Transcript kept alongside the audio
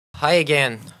Hi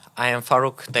again, I am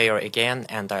Faruk there again,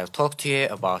 and I'll talk to you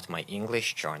about my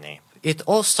English journey. It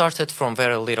all started from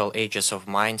very little ages of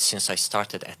mine since I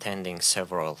started attending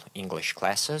several English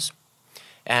classes,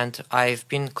 and I've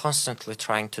been constantly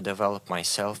trying to develop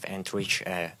myself and reach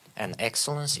an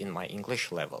excellence in my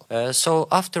English level. So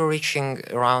after reaching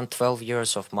around 12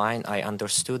 years of mine, I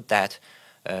understood that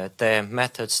the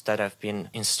methods that have been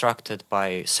instructed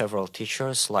by several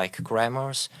teachers, like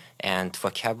grammars and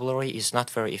vocabulary, is not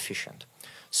very efficient.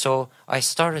 So I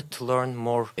started to learn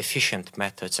more efficient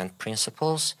methods and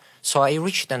principles. So I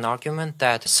reached an argument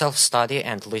that self-study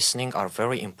and listening are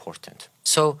very important.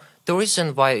 So the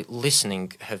reason why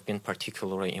listening have been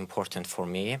particularly important for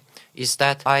me is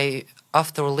that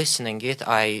after listening it,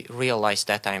 I realized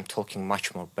that I'm talking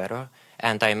much more better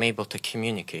and I'm able to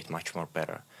communicate much more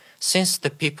better. Since the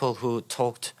people who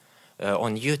talked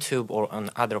on YouTube or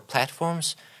on other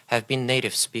platforms have been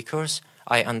native speakers,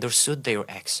 I understood their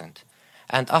accent.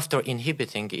 And after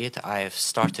inhibiting it, I've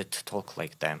started to talk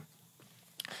like them.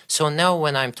 So now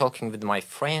when I'm talking with my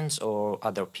friends or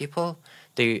other people,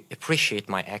 they appreciate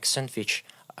my accent, which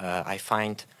I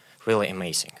find really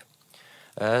amazing.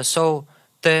 So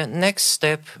the next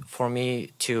step for me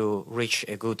to reach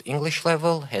a good English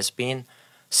level has been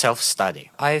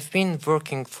self-study. I've been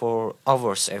working for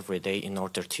hours every day in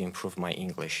order to improve my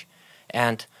English.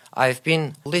 And I've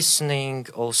been listening,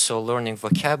 also learning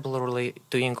vocabulary,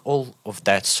 doing all of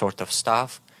that sort of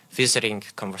stuff, visiting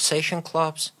conversation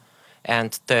clubs.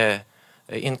 And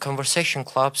in conversation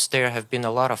clubs, there have been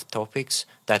a lot of topics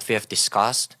that we have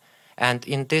discussed. And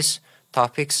in these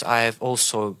topics, I have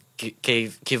also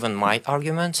given my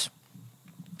arguments.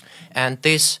 And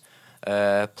this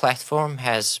platform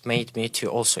has made me to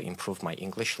also improve my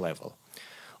English level.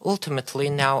 Ultimately,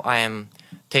 now I am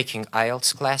taking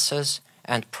IELTS classes,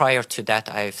 and prior to that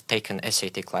I've taken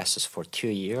SAT classes for 2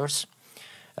 years.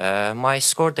 My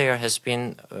score there has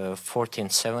been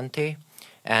 1470,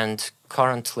 and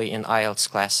currently in IELTS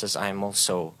classes I'm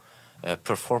also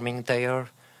performing there,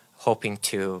 hoping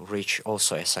to reach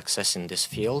also a success in this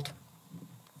field.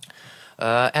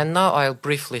 And now I'll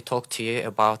briefly talk to you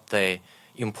about the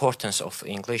importance of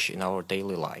English in our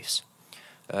daily lives.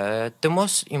 The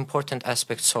most important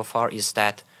aspect so far is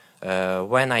that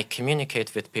when I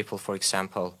communicate with people, for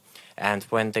example, and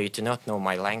when they do not know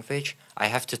my language, I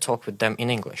have to talk with them in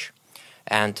English.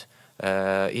 And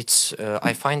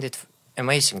I find it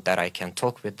amazing that I can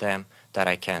talk with them, that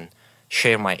I can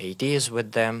share my ideas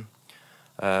with them.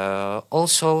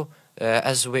 Also,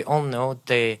 as we all know,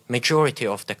 the majority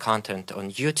of the content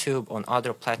on YouTube, on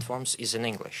other platforms, is in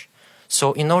English.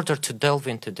 So in order to delve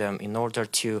into them, in order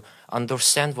to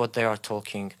understand what they are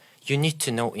talking, you need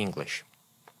to know English.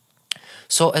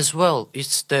 So as well,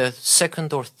 it's the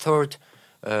second or third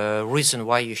reason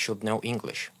why you should know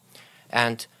English.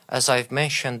 And as I've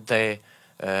mentioned, the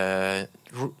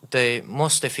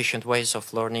most efficient ways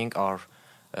of learning are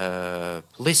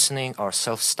listening or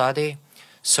self-study.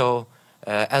 So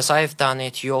as I've done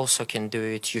it, you also can do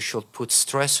it. You should put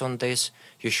stress on this.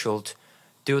 You should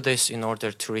do this in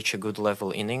order to reach a good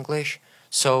level in English.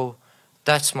 So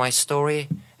that's my story,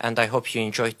 and I hope you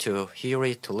enjoyed to hear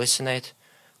it, to listen it.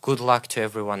 Good luck to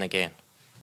everyone again.